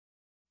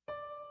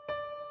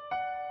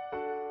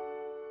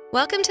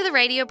Welcome to the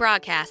radio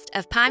broadcast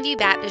of Pineview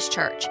Baptist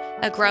Church,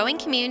 a growing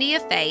community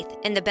of faith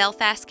in the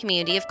Belfast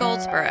community of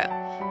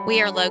Goldsboro.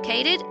 We are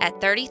located at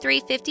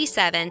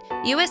 3357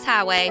 U.S.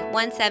 Highway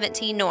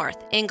 117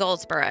 North in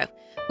Goldsboro.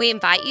 We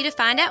invite you to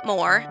find out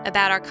more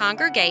about our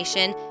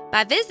congregation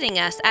by visiting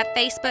us at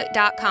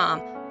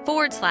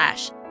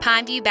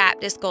facebook.com/Pineview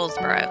Baptist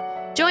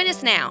Goldsboro. Join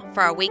us now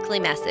for our weekly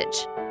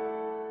message.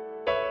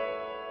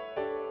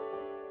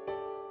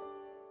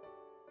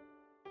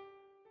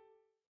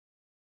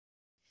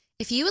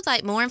 If you would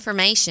like more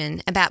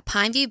information about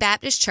Pineview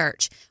Baptist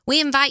Church,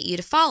 we invite you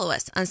to follow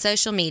us on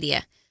social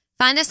media.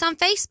 Find us on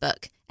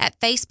Facebook at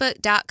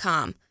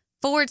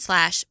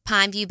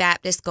facebook.com/Pineview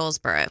Baptist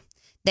Goldsboro.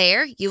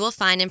 There, you will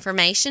find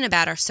information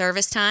about our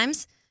service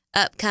times,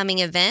 upcoming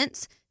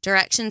events,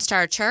 directions to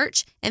our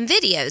church, and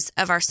videos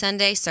of our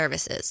Sunday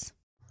services.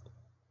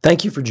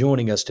 Thank you for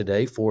joining us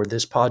today for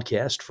this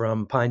podcast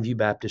from Pineview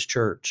Baptist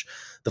Church.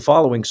 The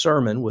following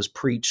sermon was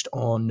preached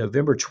on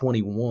November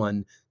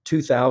 21,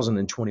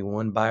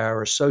 2021 by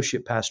our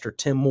Associate Pastor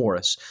Tim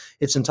Morris.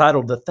 It's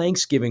entitled The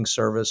Thanksgiving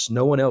Service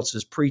No One Else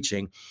is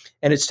Preaching,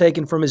 and it's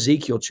taken from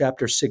Ezekiel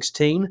chapter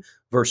 16,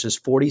 verses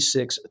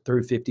 46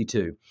 through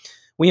 52.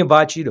 We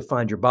invite you to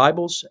find your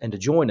Bibles and to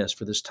join us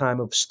for this time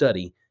of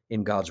study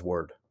in God's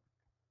Word.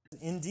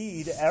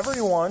 Indeed,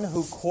 everyone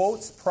who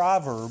quotes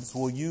Proverbs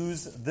will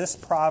use this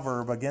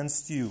proverb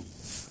against you.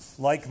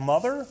 Like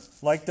mother,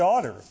 like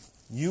daughter,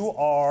 you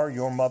are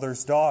your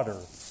mother's daughter.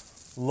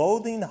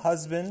 Loathing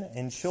husband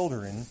and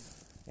children,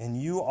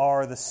 and you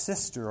are the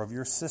sister of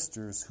your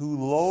sisters who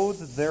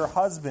loathe their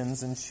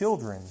husbands and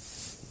children.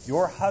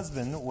 Your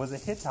husband was a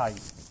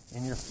Hittite,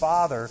 and your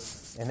father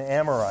an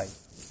Amorite.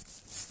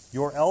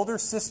 Your elder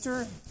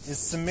sister is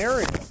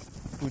Samaria,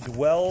 who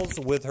dwells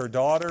with her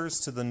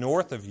daughters to the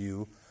north of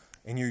you,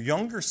 and your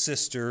younger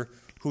sister,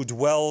 who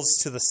dwells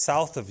to the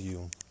south of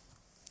you,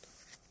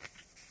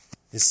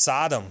 is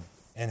Sodom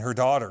and her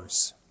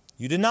daughters.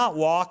 You did not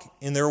walk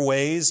in their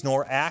ways,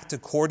 nor act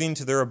according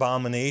to their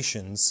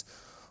abominations,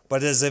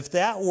 but as if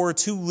that were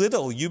too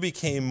little, you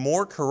became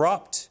more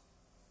corrupt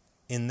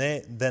than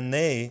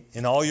they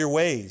in all your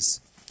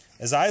ways.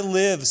 As I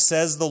live,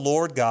 says the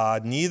Lord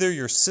God, neither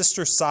your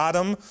sister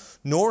Sodom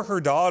nor her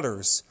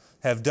daughters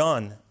have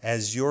done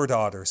as your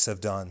daughters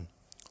have done.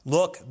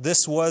 Look,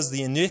 this was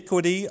the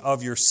iniquity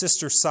of your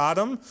sister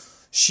Sodom.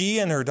 She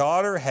and her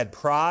daughter had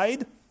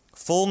pride,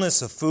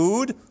 fullness of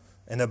food,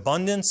 and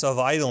abundance of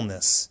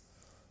idleness.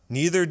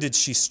 Neither did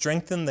she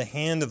strengthen the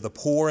hand of the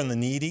poor and the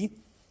needy.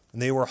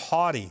 They were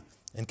haughty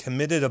and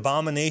committed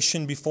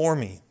abomination before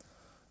me.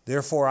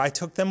 Therefore I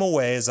took them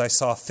away as I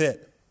saw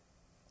fit.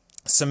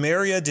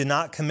 Samaria did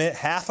not commit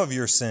half of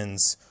your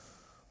sins,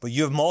 but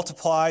you have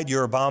multiplied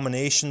your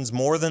abominations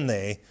more than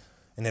they,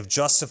 and have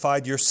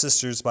justified your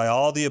sisters by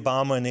all the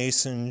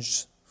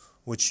abominations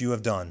which you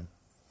have done.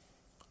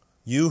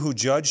 You who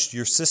judged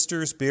your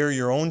sisters bear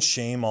your own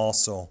shame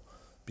also,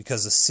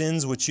 because the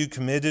sins which you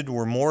committed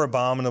were more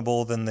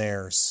abominable than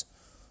theirs.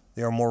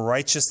 They are more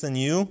righteous than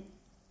you.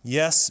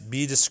 Yes,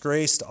 be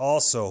disgraced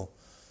also,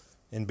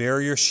 and bear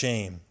your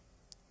shame,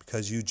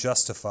 because you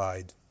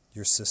justified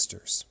your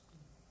sisters.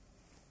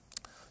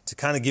 To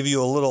kind of give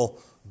you a little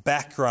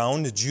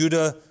background,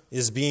 Judah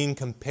is being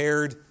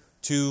compared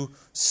to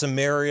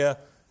Samaria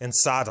and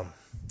Sodom.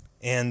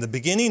 And the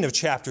beginning of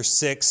chapter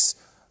 6,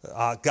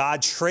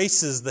 God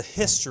traces the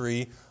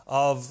history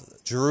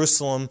of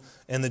Jerusalem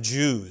and the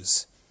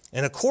Jews.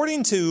 And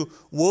according to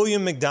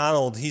William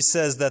MacDonald, he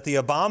says that the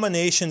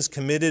abominations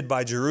committed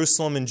by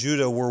Jerusalem and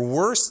Judah were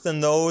worse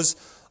than those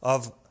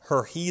of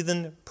her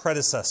heathen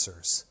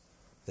predecessors,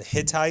 the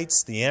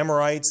Hittites, the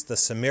Amorites, the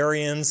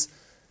Sumerians,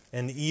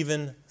 and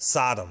even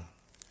Sodom.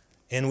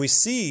 And we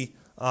see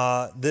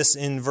this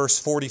in verse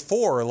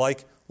 44,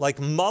 like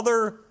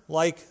mother,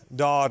 like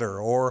daughter,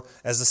 or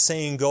as the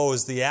saying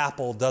goes, the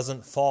apple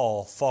doesn't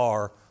fall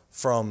far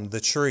from the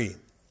tree.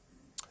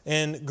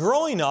 And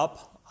growing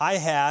up, I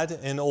had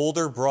an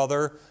older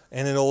brother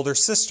and an older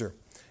sister.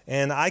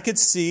 And I could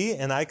see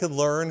and I could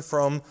learn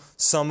from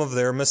some of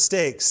their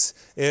mistakes.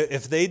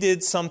 If they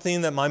did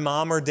something that my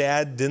mom or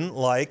dad didn't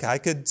like, I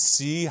could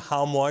see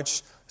how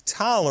much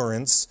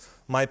tolerance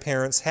my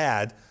parents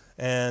had.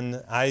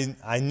 And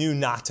I knew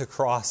not to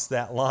cross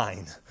that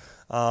line.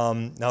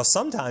 Now,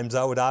 sometimes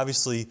I would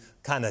obviously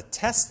kind of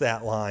test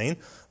that line,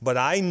 but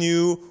I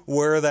knew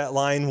where that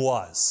line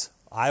was.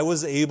 I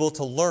was able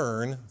to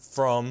learn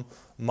from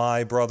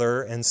my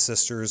brother and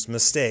sister's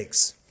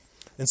mistakes.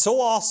 And so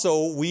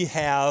also we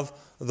have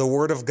the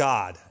Word of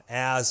God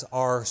as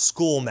our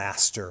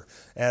schoolmaster,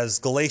 as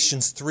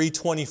Galatians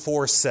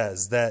 3:24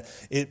 says, that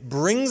it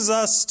brings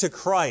us to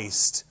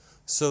Christ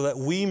so that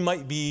we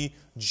might be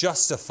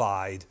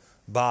justified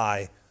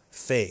by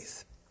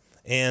faith.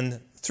 And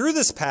through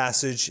this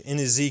passage in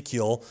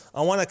Ezekiel,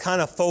 I want to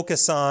kind of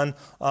focus on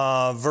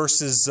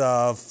verses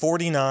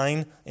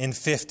 49 and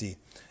 50.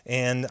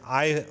 And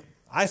I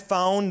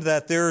found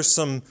that there are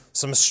some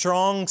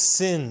strong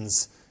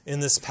sins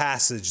in this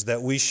passage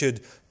that we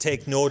should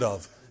take note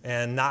of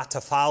and not to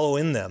follow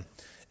in them.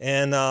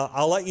 And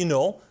I'll let you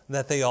know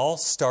that they all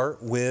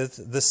start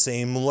with the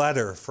same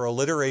letter. For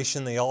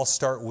alliteration, they all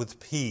start with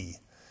P.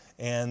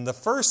 And the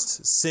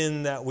first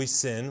sin that we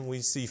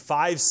see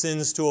 5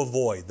 sins to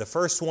avoid. The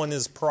first one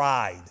is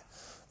pride,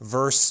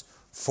 verse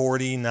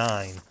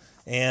 49.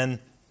 And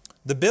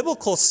the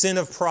biblical sin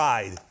of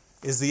pride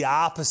is the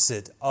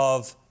opposite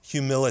of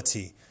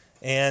humility.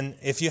 And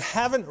if you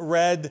haven't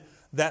read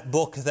that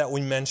book that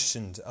we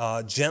mentioned,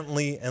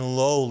 Gently and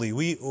Lowly,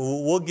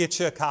 we'll get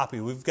you a copy.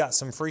 We've got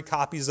some free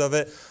copies of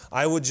it.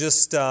 I would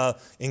just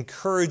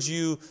encourage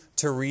you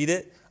to read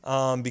it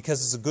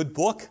because it's a good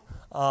book.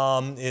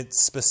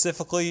 It's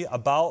specifically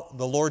about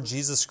the Lord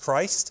Jesus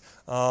Christ.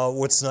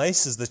 What's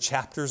nice is the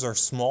chapters are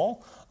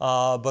small,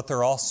 but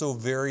they're also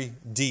very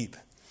deep.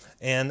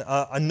 And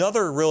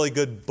another really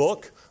good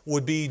book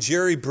would be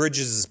Jerry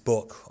Bridges'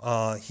 book.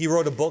 He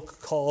wrote a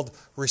book called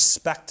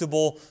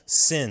Respectable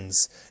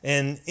Sins.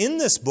 And in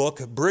this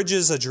book,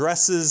 Bridges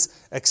addresses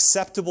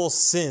acceptable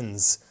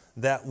sins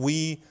that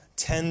we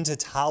tend to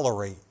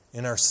tolerate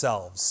in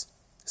ourselves.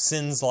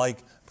 Sins like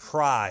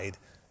pride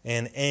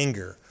and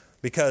anger.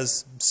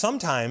 Because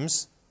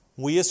sometimes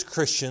we as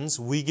Christians,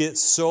 we get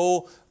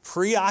so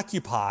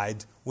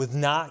preoccupied with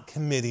not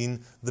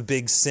committing the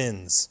big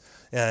sins.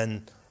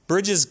 And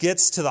Bridges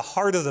gets to the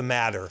heart of the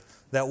matter,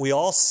 that we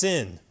all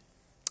sin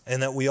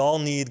and that we all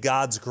need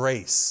God's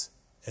grace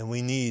and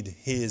we need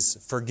His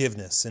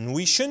forgiveness. And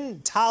we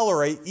shouldn't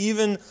tolerate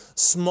even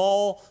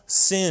small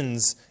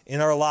sins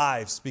in our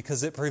lives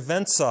because it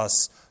prevents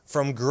us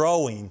from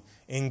growing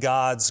in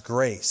God's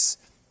grace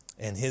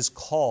and His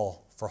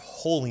call for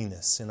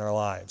holiness in our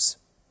lives.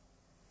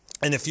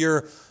 And if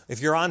you're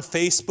on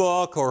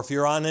Facebook or if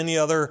you're on any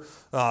other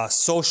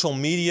social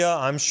media,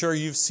 I'm sure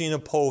you've seen a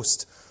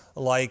post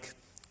like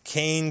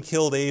Cain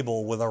killed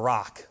Abel with a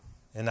rock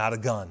and not a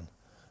gun.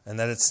 And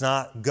that it's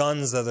not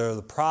guns that are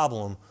the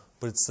problem,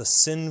 but it's the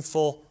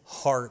sinful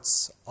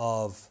hearts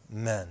of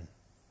men.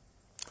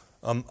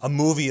 A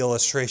movie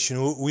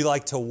illustration. We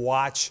like to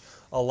watch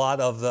a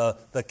lot of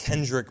the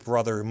Kendrick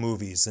brother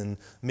movies, and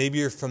maybe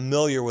you're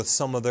familiar with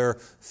some of their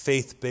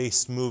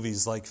faith-based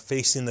movies like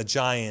Facing the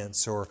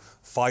Giants or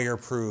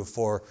Fireproof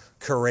or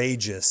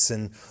Courageous.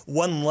 And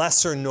one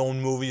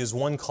lesser-known movie is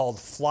one called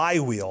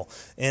Flywheel,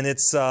 and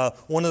it's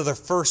one of the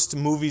first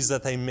movies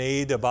that they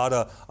made about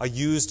a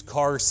used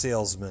car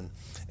salesman.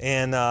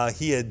 And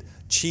he had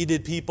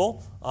cheated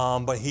people,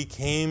 but he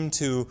came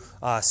to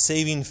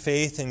saving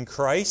faith in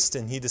Christ,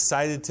 and he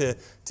decided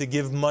to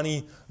give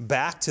money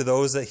back to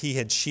those that he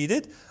had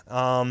cheated,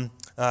 kind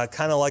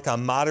of like a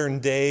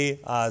modern-day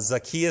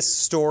Zacchaeus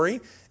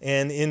story.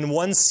 And in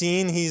one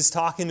scene, he's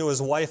talking to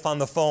his wife on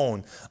the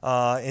phone,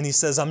 and he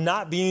says, "I'm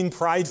not being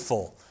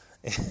prideful."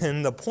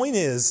 And the point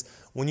is,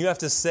 when you have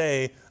to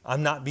say,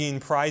 "I'm not being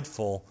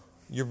prideful,"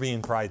 you're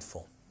being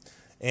prideful.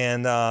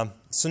 And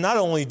so not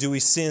only do we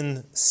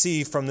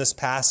see from this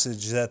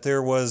passage that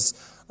there was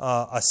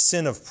a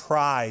sin of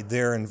pride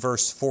there in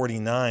verse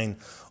 49,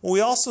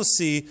 we also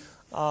see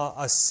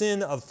a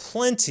sin of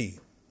plenty.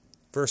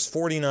 Verse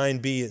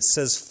 49b, it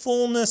says,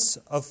 fullness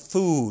of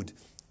food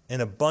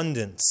and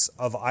abundance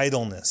of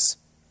idleness.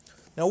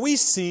 Now we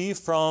see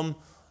from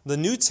the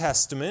New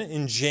Testament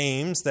in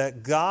James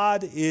that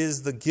God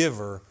is the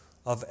giver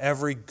of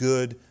every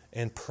good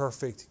and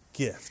perfect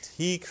gift.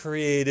 He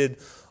created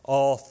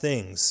all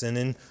things. And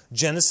in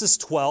Genesis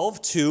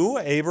 12:2,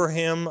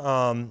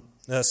 Abraham,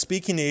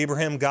 speaking to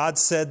Abraham, God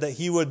said that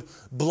He would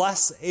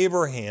bless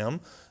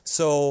Abraham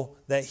so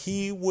that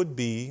he would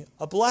be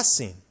a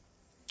blessing.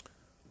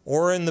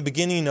 Or in the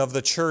beginning of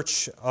the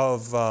church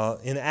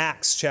in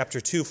Acts chapter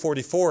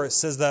 2:44, it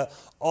says that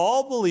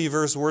all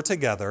believers were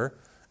together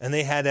and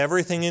they had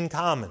everything in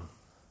common.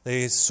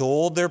 They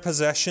sold their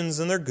possessions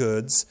and their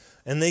goods,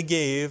 and they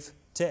gave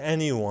to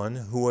anyone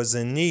who was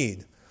in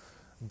need.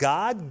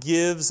 God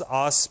gives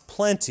us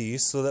plenty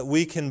so that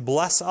we can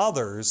bless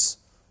others,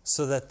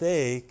 so that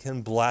they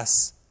can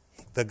bless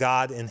the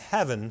God in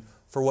heaven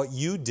for what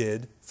you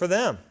did for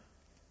them.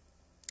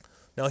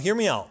 Now hear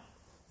me out.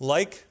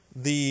 Like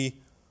the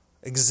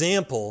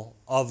example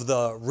of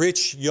the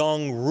rich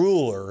young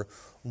ruler,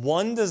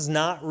 one does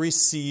not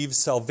receive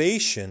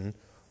salvation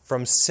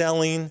from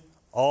selling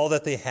all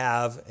that they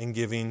have and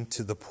giving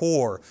to the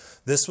poor.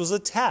 This was a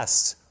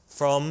test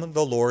from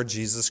the Lord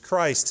Jesus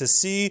Christ to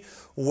see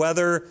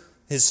whether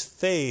his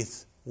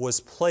faith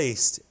was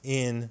placed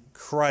in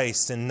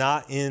Christ and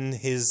not in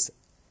his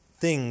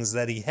things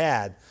that he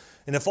had.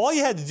 And if all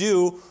you had to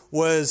do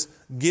was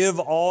give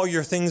all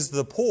your things to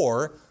the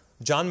poor,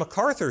 John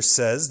MacArthur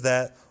says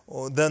that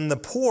then the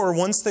poor,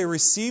 once they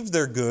received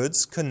their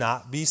goods, could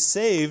not be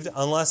saved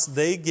unless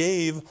they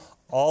gave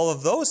all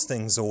of those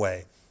things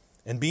away.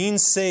 And being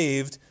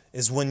saved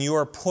is when you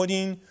are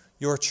putting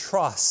your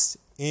trust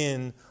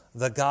in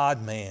the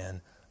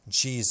God-man,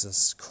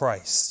 Jesus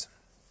Christ.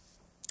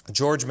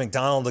 George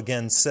MacDonald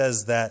again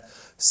says that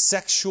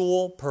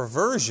sexual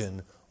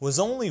perversion was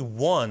only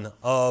one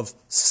of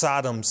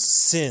Sodom's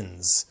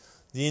sins.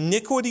 The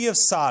iniquity of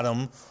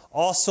Sodom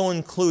also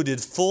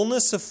included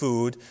fullness of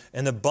food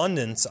and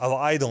abundance of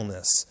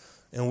idleness.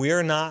 And we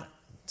are not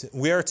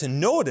we are to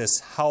notice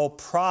how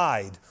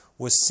pride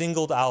was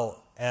singled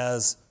out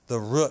as the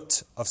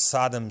root of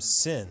Sodom's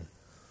sin,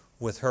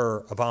 with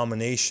her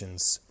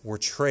abominations were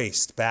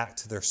traced back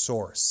to their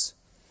source.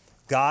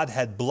 God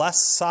had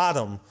blessed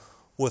Sodom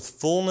with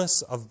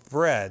fullness of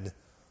bread,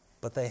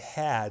 but they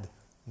had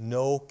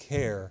no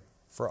care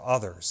for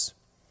others.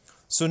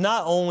 So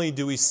not only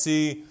do we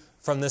see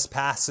from this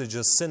passage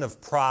a sin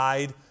of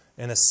pride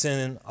and a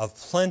sin of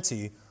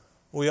plenty,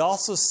 we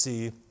also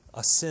see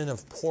a sin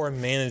of poor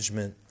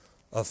management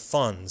of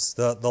funds.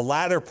 The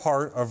latter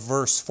part of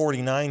verse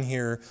 49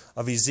 here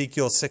of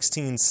Ezekiel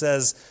 16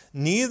 says,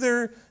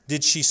 "Neither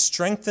did she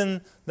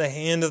strengthen the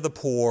hand of the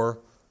poor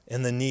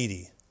and the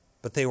needy,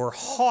 but they were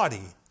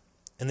haughty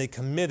and they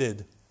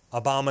committed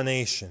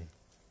abomination."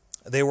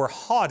 They were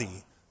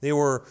haughty. They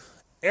were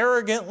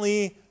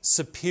arrogantly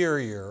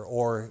superior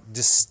or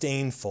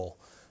disdainful.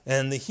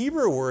 And the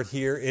Hebrew word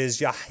here is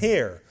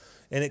yaher,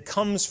 and it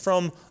comes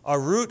from a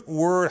root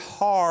word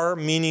har,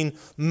 meaning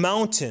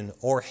mountain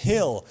or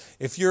hill.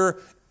 If you're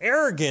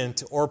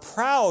arrogant or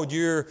proud,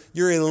 you're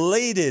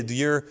elated,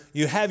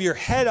 you have your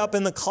head up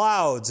in the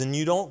clouds, and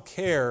you don't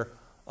care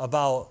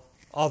about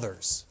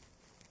others.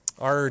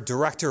 Our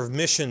director of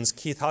missions,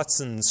 Keith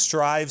Hudson,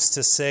 strives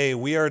to say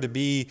we are to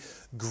be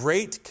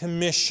Great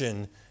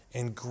Commission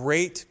and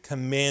Great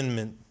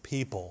Commandment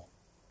people,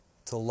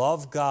 to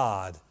love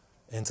God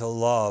and to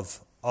love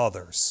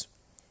others.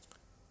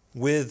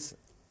 With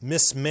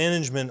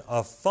mismanagement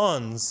of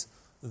funds,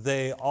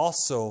 they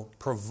also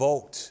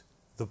provoked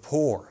the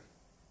poor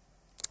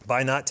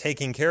by not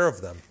taking care of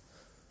them.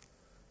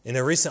 In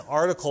a recent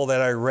article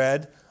that I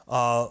read,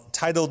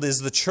 titled,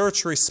 "Is the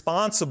Church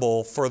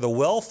Responsible for the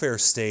Welfare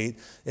State?"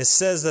 it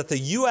says that the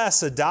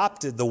U.S.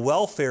 adopted the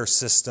welfare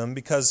system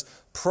because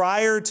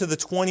prior to the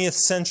 20th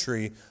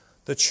century,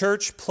 the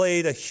church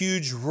played a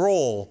huge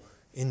role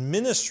in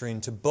ministering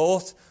to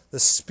both the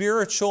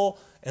spiritual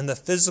and the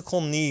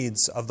physical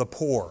needs of the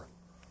poor.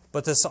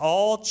 But this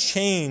all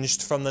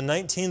changed from the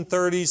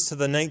 1930s to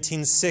the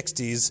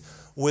 1960s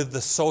with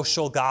the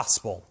social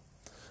gospel.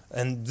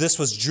 And this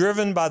was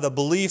driven by the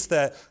belief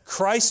that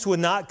Christ would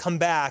not come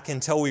back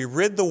until we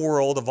rid the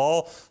world of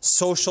all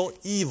social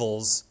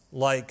evils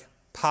like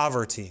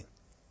poverty.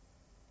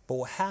 But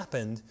what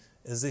happened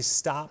is they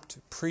stopped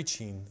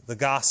preaching the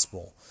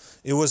gospel.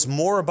 It was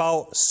more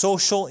about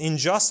social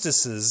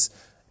injustices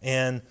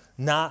and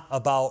not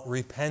about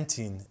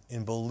repenting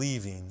and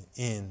believing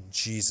in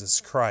Jesus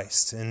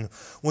Christ. And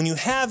when you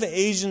have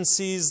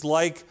agencies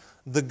like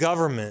the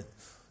government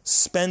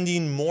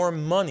spending more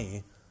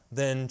money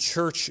than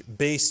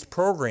church-based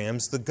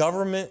programs, the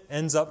government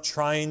ends up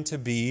trying to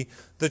be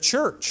the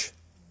church.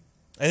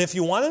 And if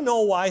you want to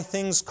know why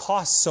things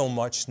cost so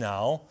much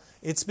now,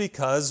 it's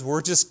because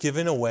we're just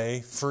giving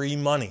away free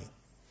money.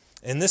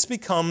 And this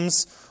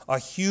becomes a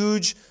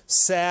huge,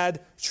 sad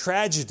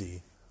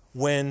tragedy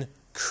when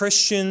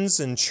Christians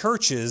and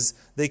churches,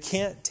 they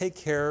can't take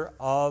care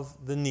of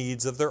the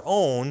needs of their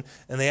own,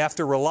 and they have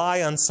to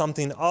rely on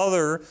something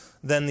other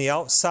than the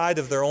outside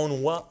of their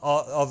own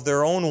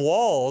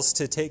walls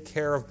to take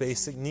care of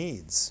basic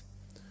needs.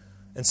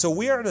 And so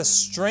we are to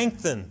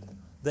strengthen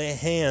the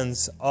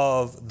hands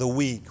of the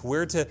weak.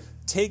 We're to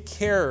take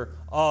care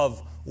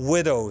of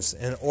widows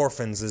and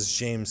orphans, as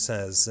James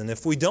says. And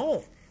if we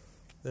don't,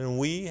 then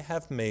we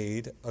have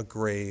made a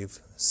grave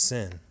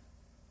sin.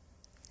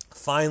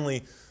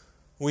 Finally,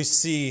 we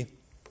see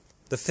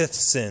the fifth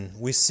sin.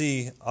 We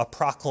see a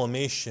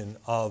proclamation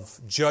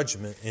of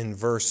judgment in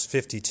verse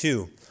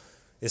 52.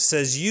 It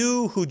says,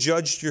 "You who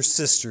judged your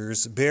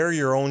sisters, bear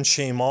your own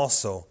shame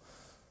also,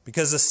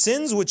 because the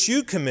sins which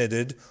you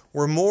committed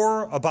were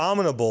more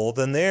abominable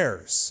than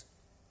theirs.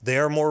 They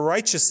are more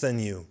righteous than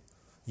you.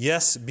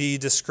 Yes, be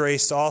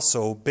disgraced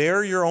also.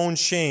 Bear your own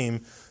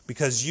shame,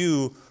 because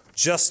you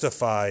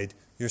justified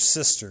your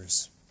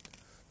sisters."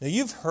 Now,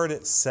 you've heard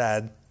it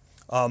said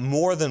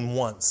more than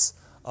once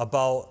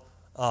about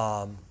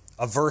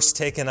a verse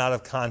taken out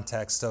of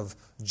context of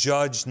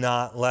 "judge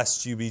not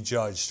lest you be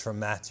judged" from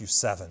Matthew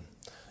 7.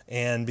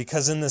 And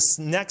because in this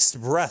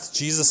next breath,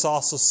 Jesus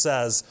also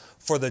says,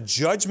 "For the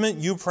judgment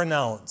you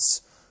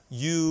pronounce,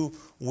 you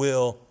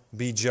will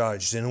be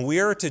judged." And we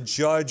are to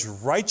judge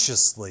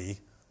righteously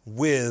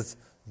with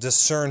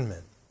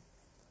discernment.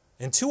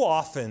 And too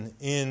often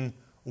in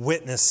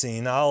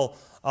witnessing, I'll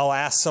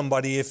ask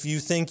somebody, if you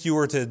think you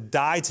were to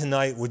die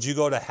tonight, would you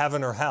go to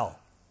heaven or hell?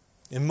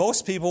 And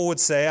most people would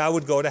say, I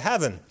would go to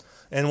heaven.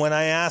 And when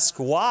I ask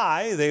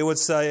why, they would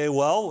say,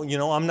 well,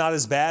 I'm not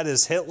as bad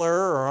as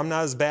Hitler, or I'm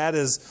not as bad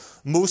as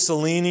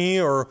Mussolini,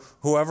 or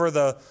whoever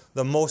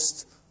the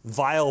most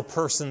vile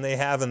person they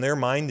have in their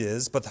mind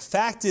is. But the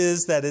fact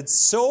is that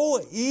it's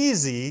so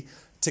easy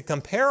to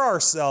compare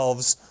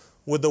ourselves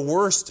with the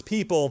worst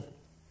people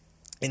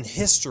in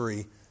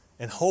history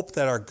and hope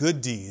that our good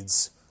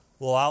deeds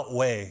will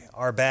outweigh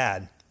our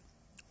bad.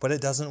 But it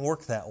doesn't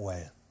work that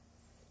way.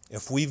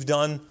 If we've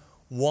done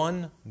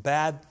one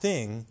bad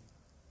thing,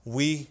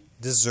 we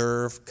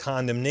deserve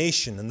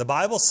condemnation. And the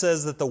Bible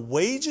says that the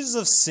wages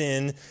of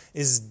sin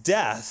is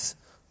death,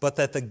 but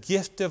that the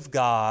gift of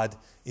God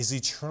is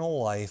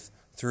eternal life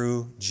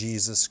through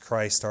Jesus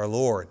Christ our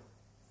Lord.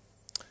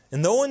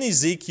 And though in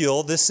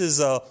Ezekiel this is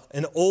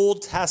an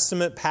Old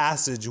Testament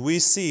passage, we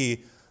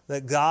see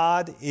that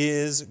God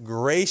is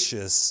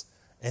gracious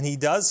and He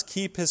does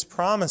keep His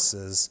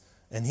promises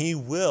and He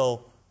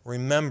will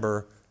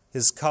remember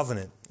His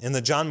covenant. In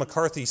the John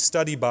MacArthur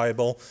Study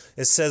Bible,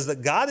 it says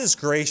that God is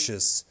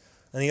gracious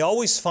and He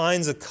always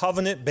finds a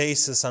covenant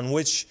basis on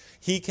which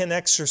He can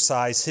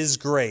exercise His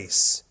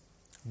grace.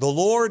 The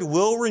Lord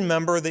will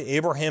remember the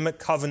Abrahamic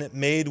covenant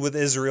made with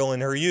Israel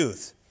in her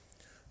youth.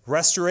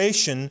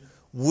 Restoration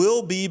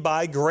will be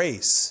by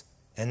grace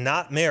and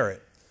not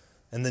merit,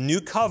 and the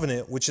new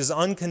covenant, which is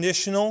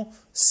unconditional,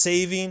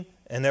 saving,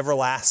 and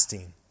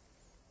everlasting.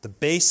 The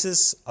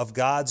basis of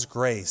God's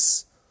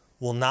grace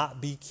will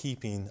not be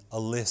keeping a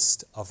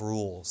list of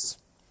rules.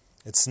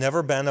 It's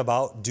never been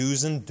about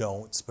do's and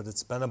don'ts, but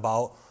it's been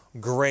about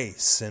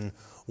grace. And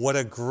what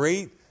a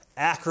great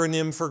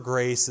acronym for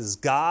grace is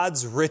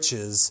God's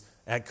riches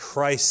at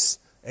Christ's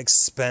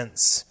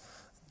expense.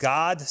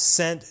 God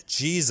sent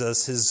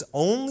Jesus, His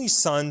only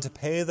Son, to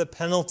pay the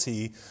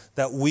penalty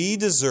that we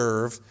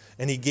deserved,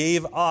 and He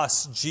gave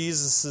us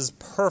Jesus'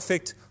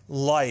 perfect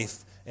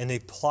life and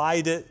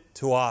applied it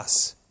to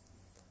us.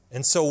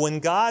 And so when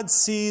God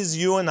sees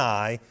you and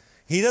I,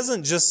 He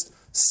doesn't just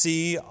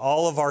see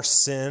all of our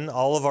sin,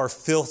 all of our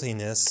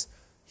filthiness.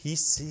 He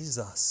sees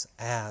us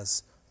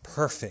as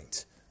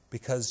perfect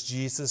because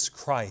Jesus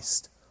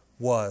Christ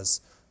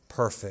was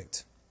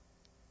perfect.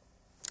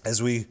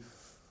 As we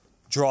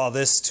draw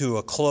this to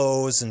a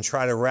close and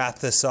try to wrap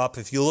this up,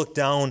 if you look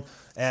down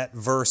at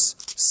verse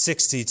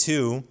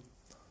 62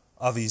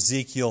 of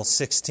Ezekiel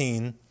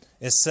 16,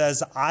 it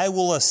says, I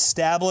will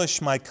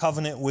establish my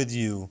covenant with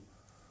you.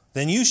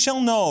 Then you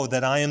shall know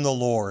that I am the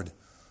Lord,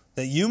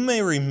 that you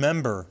may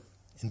remember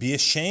and be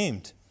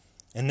ashamed,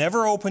 and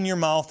never open your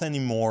mouth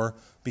anymore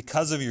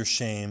because of your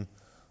shame,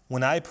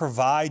 when I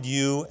provide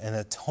you an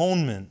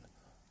atonement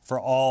for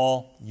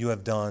all you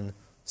have done,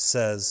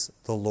 says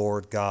the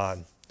Lord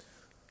God.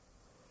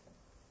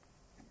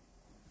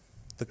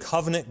 The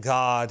covenant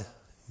God,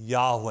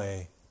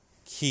 Yahweh,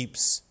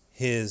 keeps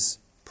His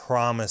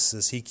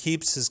promises. He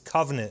keeps His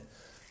covenant,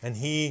 and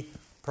He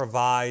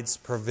provides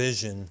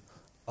provision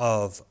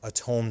of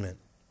atonement.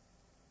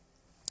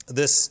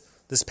 This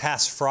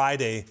past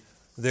Friday,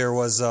 there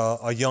was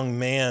a young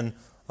man,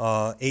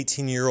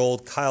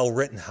 18-year-old Kyle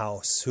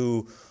Rittenhouse,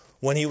 who,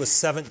 when he was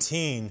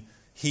 17,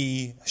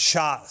 he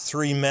shot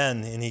 3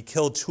 men, and he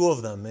killed 2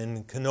 of them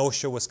in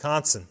Kenosha,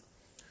 Wisconsin.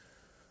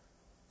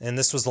 And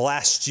this was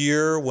last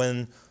year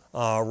when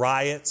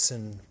riots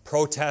and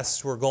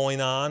protests were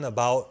going on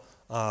about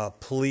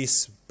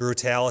police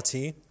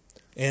brutality.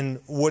 And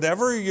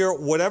whatever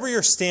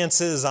your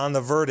stance is on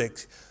the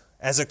verdict,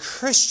 as a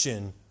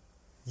Christian,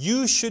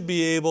 you should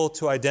be able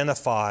to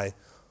identify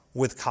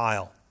with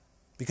Kyle,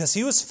 because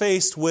he was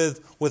faced with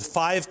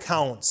 5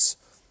 counts: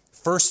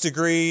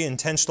 first-degree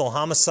intentional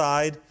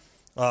homicide,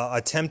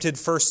 attempted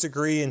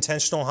first-degree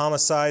intentional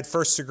homicide,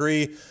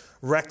 first-degree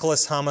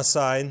reckless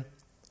homicide,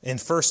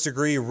 and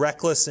first-degree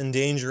reckless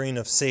endangering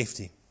of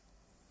safety.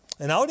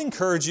 And I would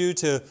encourage you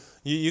to,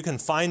 you can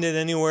find it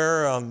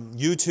anywhere,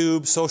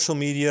 YouTube, social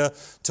media,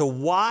 to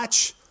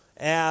watch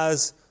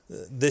as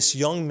this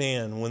young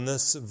man, when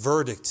this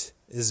verdict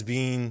is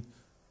being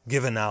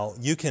given out.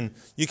 You can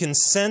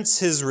sense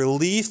his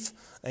relief,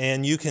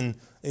 and you can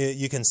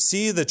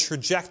see the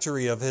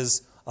trajectory of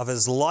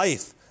his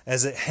life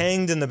as it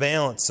hanged in the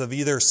balance of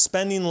either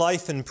spending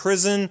life in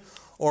prison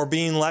or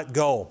being let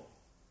go.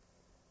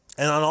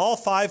 And on all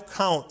 5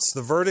 counts,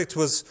 the verdict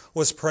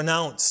was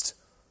pronounced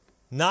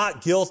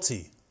not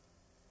guilty,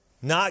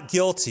 not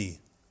guilty,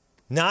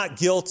 not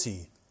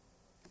guilty,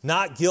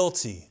 not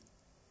guilty,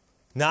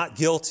 not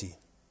guilty.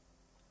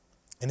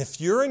 And if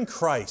you're in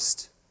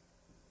Christ,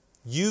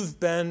 you've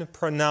been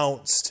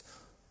pronounced,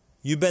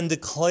 you've been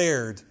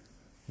declared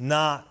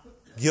not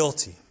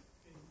guilty.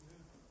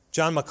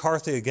 John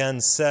MacArthur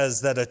again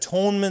says that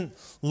atonement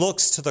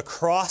looks to the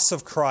cross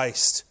of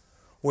Christ,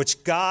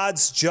 which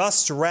God's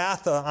just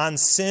wrath on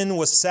sin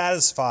was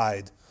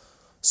satisfied,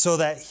 so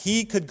that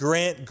He could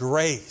grant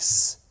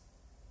grace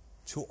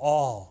to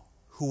all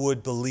who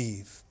would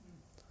believe.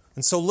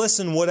 And so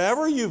listen,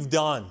 whatever you've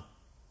done,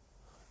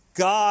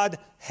 God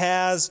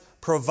has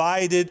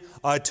provided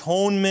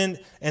atonement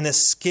and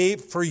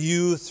escape for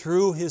you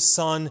through His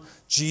Son,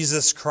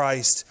 Jesus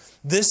Christ.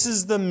 This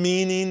is the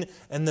meaning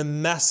and the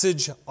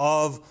message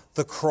of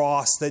the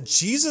cross, that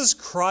Jesus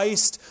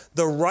Christ,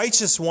 the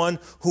righteous one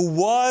who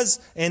was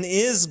and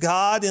is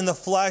God in the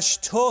flesh,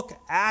 took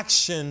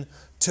action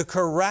to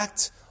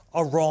correct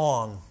a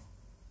wrong.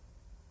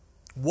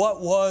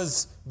 What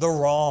was the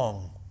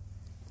wrong?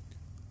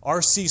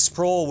 R.C.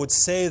 Sproul would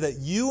say that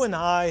you and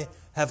I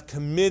have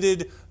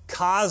committed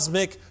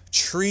cosmic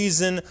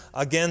treason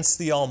against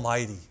the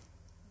Almighty.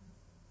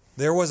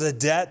 There was a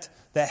debt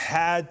that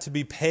had to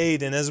be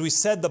paid. And as we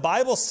said, the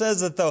Bible says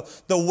that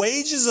the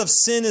wages of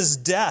sin is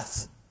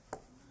death,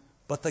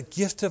 but the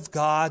gift of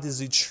God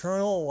is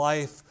eternal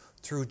life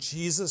through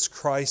Jesus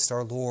Christ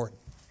our Lord.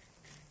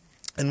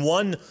 And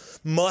one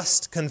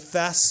must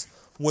confess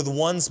with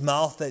one's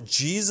mouth that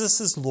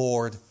Jesus is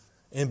Lord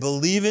and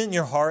believe in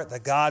your heart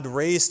that God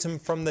raised him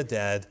from the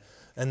dead,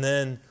 and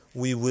then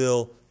we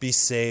will be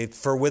saved.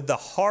 For with the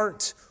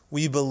heart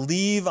we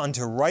believe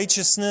unto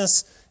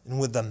righteousness, and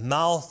with the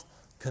mouth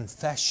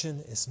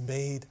confession is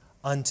made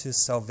unto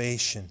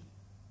salvation.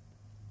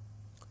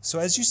 So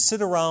as you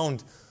sit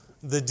around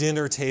the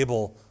dinner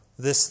table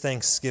this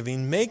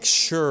Thanksgiving, make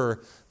sure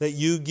that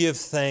you give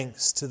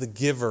thanks to the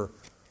giver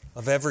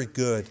of every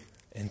good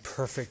and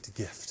perfect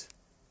gift,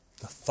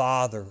 the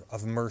Father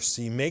of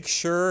mercy. Make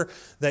sure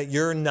that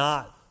you're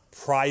not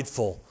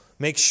prideful.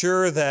 Make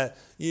sure that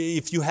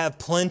if you have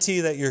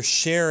plenty, that you're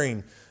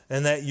sharing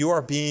and that you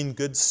are being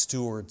good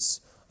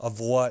stewards of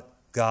what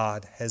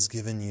God has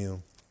given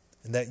you,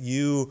 and that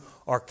you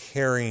are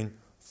caring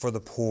for the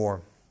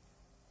poor,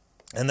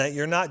 and that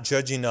you're not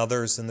judging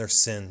others and their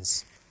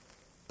sins,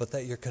 but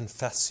that you're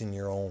confessing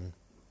your own.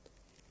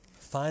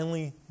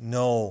 Finally,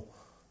 know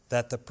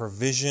that the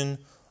provision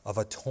of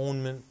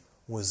atonement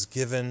was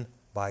given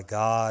by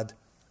God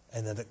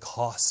and that it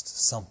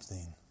cost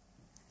something.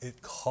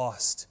 It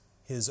cost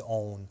his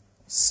own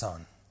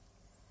Son.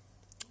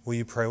 Will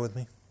you pray with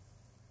me?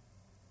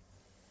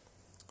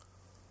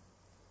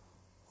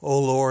 Oh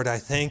Lord, I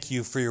thank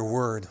you for your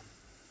word.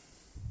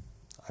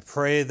 I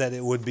pray that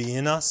it would be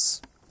in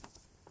us.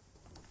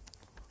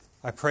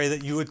 I pray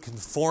that you would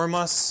conform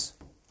us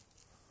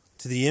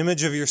to the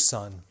image of your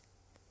Son.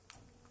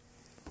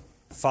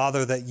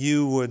 Father, that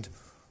you would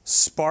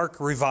spark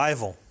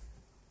revival.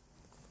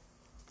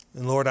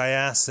 And Lord, I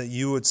ask that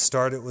you would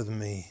start it with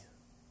me.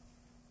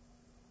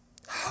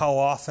 How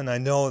often I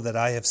know that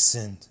I have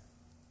sinned.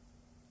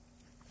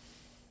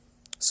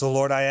 So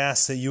Lord, I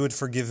ask that you would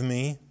forgive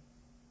me,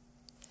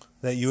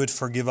 that you would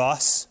forgive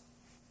us,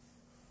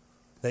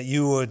 that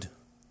you would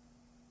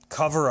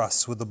cover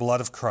us with the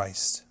blood of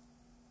Christ.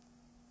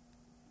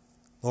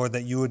 Lord,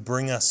 that you would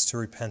bring us to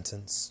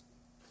repentance.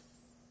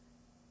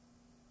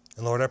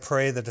 And Lord, I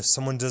pray that if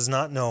someone does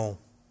not know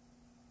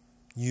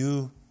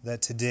you,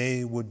 that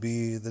today would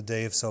be the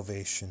day of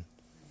salvation.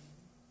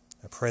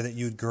 I pray that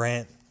you would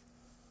grant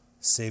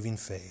saving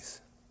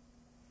faith.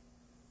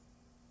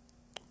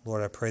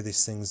 Lord, I pray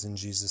these things in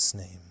Jesus'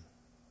 name.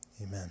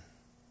 Amen.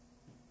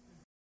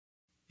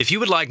 If you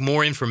would like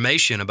more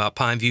information about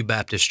Pineview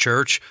Baptist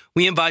Church,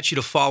 we invite you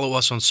to follow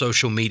us on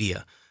social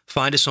media.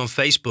 Find us on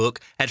Facebook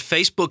at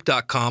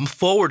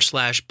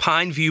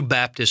facebook.com/Pineview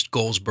Baptist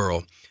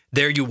Goldsboro.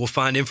 There you will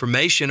find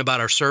information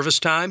about our service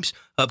times,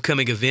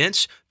 upcoming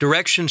events,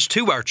 directions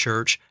to our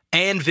church,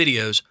 and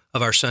videos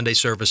of our Sunday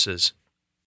services.